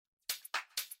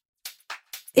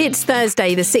It's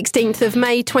Thursday, the 16th of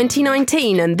May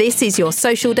 2019, and this is your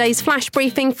Social Days flash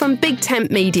briefing from Big Tent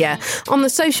Media. On the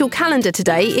social calendar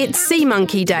today, it's Sea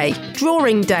Monkey Day,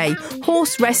 Drawing Day,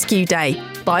 Horse Rescue Day,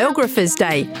 Biographers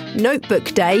Day, Notebook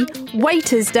Day,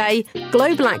 Waiters Day,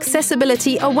 Global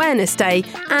Accessibility Awareness Day,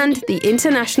 and the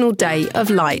International Day of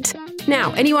Light.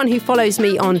 Now, anyone who follows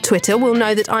me on Twitter will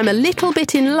know that I'm a little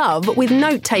bit in love with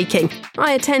note-taking.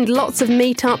 I attend lots of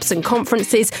meetups and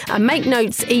conferences and make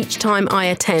notes each time I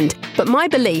attend. But my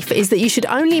belief is that you should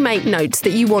only make notes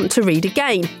that you want to read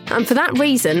again. And for that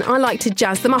reason, I like to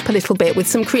jazz them up a little bit with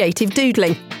some creative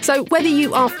doodling. So whether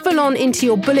you are full-on into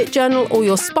your bullet journal or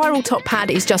your spiral top pad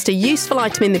is just a useful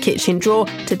item in the kitchen drawer,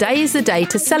 today is the day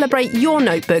to celebrate your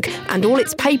notebook and all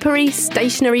its papery,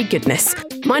 stationery goodness.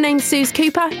 My name's Suze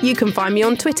Cooper. You can find me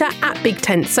on Twitter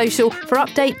 @BigTentSocial for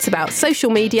updates about social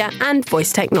media and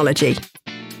voice technology.